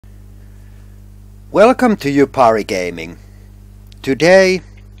Welcome to Yupari Gaming. Today,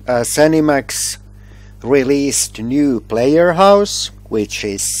 Zenimax released new player house, which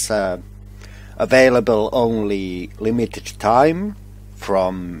is available only limited time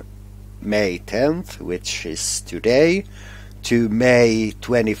from May 10th, which is today, to May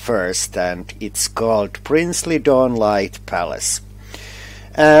 21st, and it's called Princely Dawnlight Palace.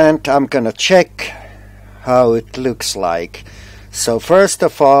 And I'm gonna check how it looks like. So first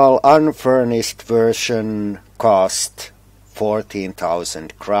of all, unfurnished version cost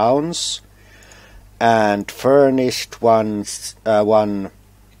 14,000 crowns, and furnished one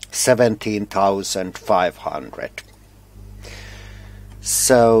 17,500.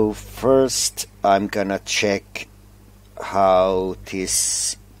 So first I'm gonna check how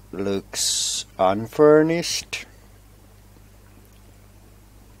this looks unfurnished.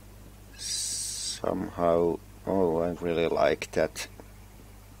 Somehow, oh, I really like that.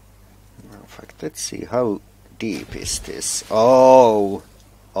 In fact, let's see, how deep is this? Oh,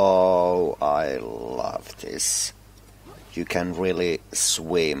 I love this. You can really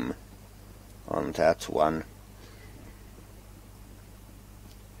swim on that one.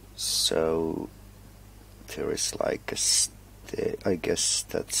 So there is like a I guess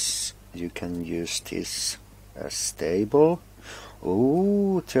that's, you can use this as stable.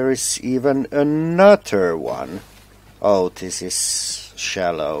 Oh, there is even another one. Oh, this is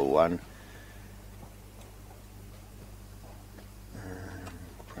shallow one.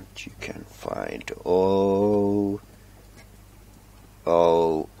 What you can find. Oh,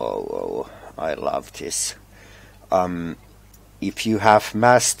 I love this. If you have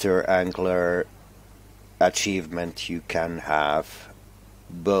Master Angler achievement, you can have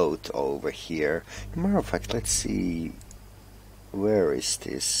both over here. Matter of fact, let's see. Where is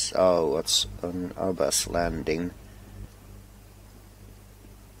this? Oh, it's on Abbas Landing.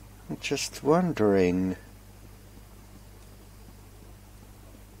 I'm just wondering,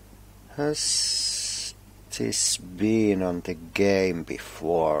 has this been on the game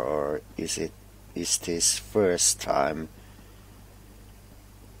before, or is this first time?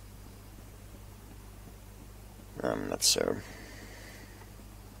 I'm not sure.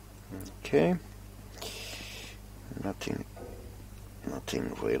 Okay. Nothing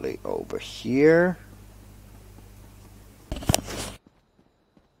really over here.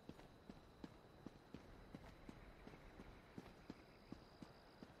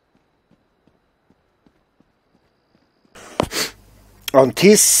 On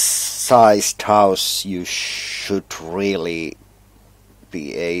this sized house you should really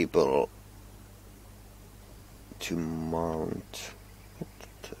be able to mount. What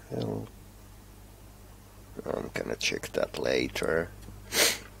the hell? I'm gonna check that later.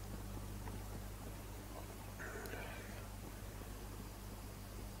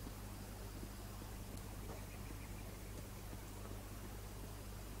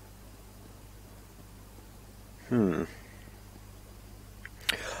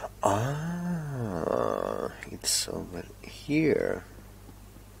 It's over here.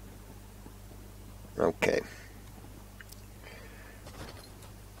 Okay.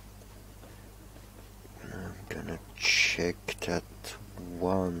 I'm gonna check that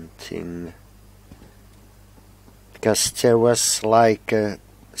one thing, because there was like a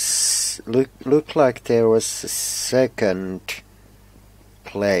look like there was a second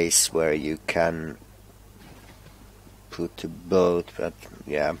place where you can put a boat, but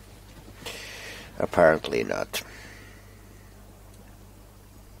yeah, apparently not.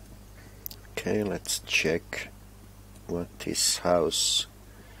 Okay, let's check what this house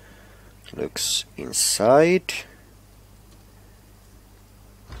looks inside.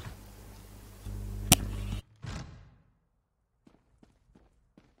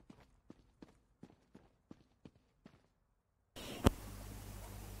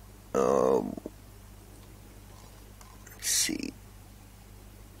 Let's see.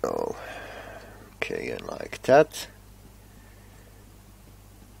 Oh, okay, I like that.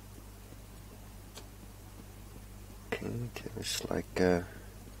 Okay, there's like a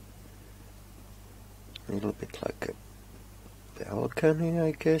little bit like a balcony,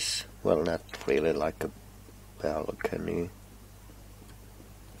 I guess. Well, not really like a balcony.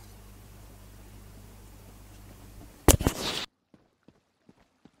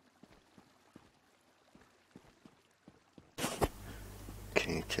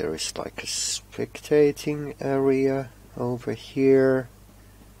 Okay, there is like a spectating area over here.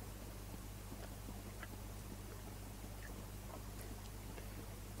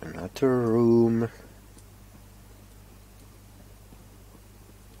 Another room.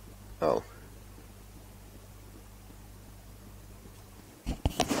 Oh.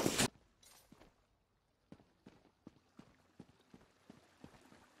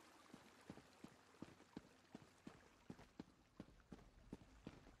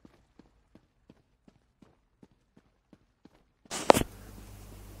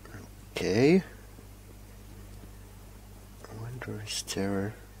 Okay. I wonder, is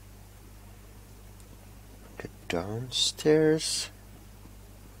there the downstairs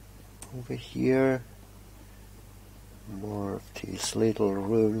over here? More of these little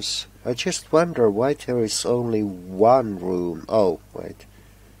rooms. I just wonder why there is only one room. Oh, wait.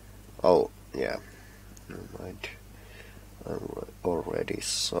 Oh, yeah. Never mind. I already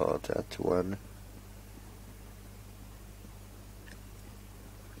saw that one.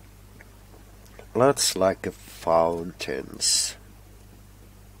 Lots like fountains.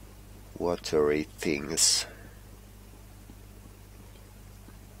 Watery things.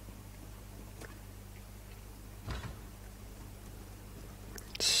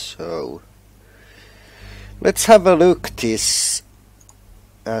 So, let's have a look this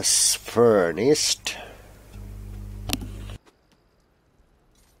as furnished.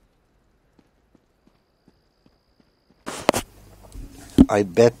 I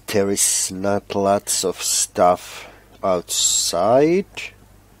bet there is not lots of stuff outside.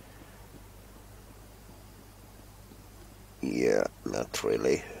 Yeah, not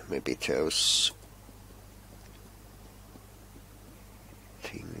really. Maybe those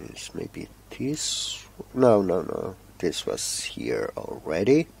things, maybe this. No. This was here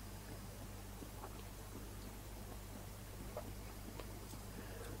already.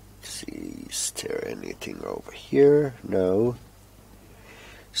 Let's see, is there anything over here? No.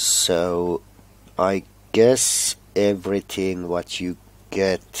 So, I guess everything what you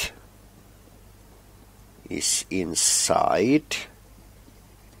get is inside.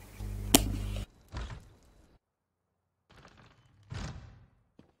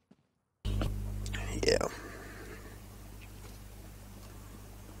 Yeah.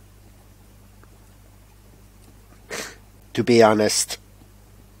 To be honest,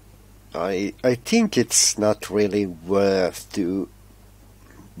 I think it's not really worth to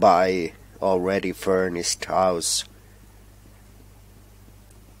buy already furnished house,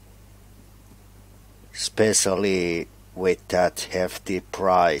 especially with that hefty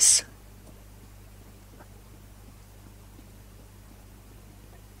price.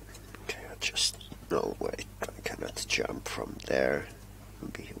 Okay, no, wait, I cannot jump from there,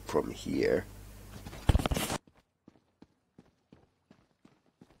 maybe from here.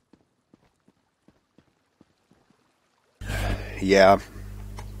 Yeah,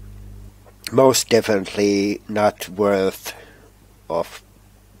 most definitely not worth of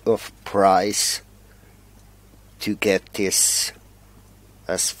price to get this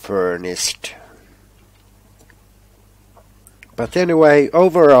as furnished. But anyway,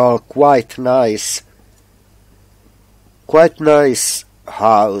 overall quite nice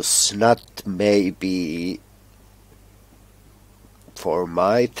house, not maybe for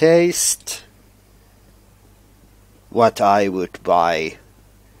my taste what I would buy,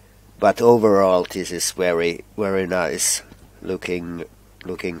 but overall this is very nice looking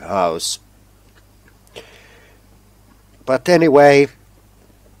house. But anyway,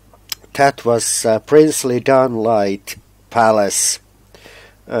 that was Princely Dawnlight Palace.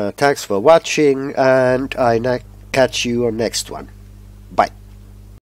 Thanks for watching, and I catch you on next one.